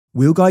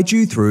We'll guide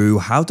you through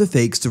how to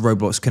fix the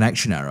Roblox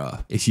connection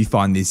error. If you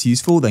find this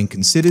useful, then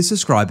consider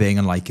subscribing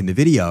and liking the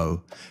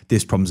video.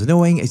 This problem's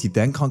annoying as you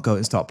then can't go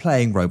and start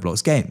playing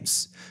Roblox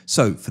games.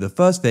 So for the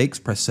first fix,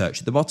 press search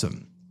at the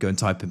bottom. Go and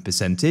type in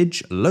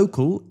percentage,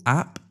 local,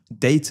 app,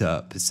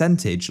 data,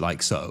 percentage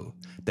like so.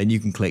 Then you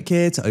can click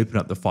here to open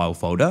up the file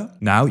folder.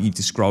 Now you need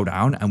to scroll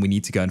down and we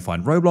need to go and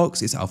find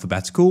Roblox. It's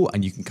alphabetical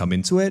and you can come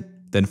into it,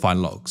 then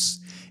find logs.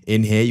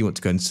 In here, you want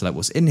to go and select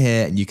what's in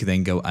here and you can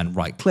then go and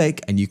right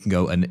click and you can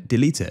go and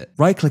delete it.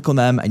 Right click on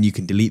them and you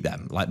can delete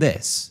them like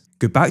this.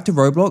 Go back to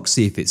Roblox,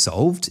 see if it's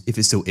solved. If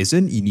it still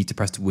isn't, you need to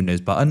press the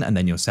Windows button and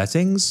then your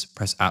settings,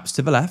 press apps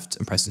to the left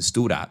and press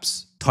installed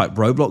apps. Type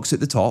Roblox at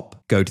the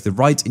top, go to the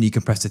right and you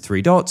can press the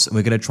three dots and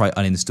we're going to try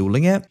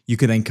uninstalling it. You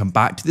can then come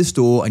back to the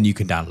store and you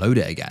can download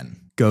it again.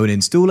 Go and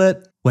install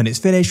it. When it's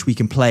finished, we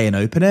can play and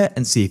open it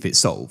and see if it's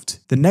solved.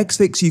 The next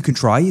fix you can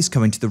try is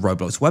coming to the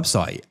Roblox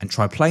website and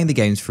try playing the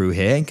games through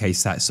here in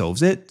case that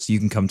solves it. So you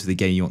can come to the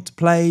game you want to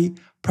play,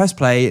 press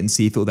play and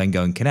see if it'll then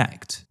go and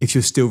connect. If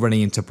you're still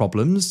running into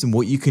problems, then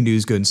what you can do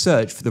is go and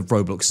search for the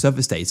Roblox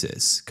server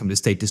status. Come to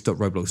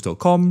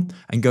status.roblox.com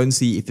and go and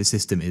see if the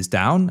system is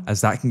down,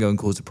 as that can go and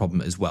cause a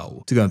problem as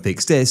well. To go and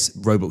fix this,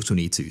 Roblox will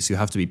need to, so you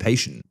have to be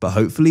patient. But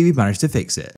hopefully we've managed to fix it.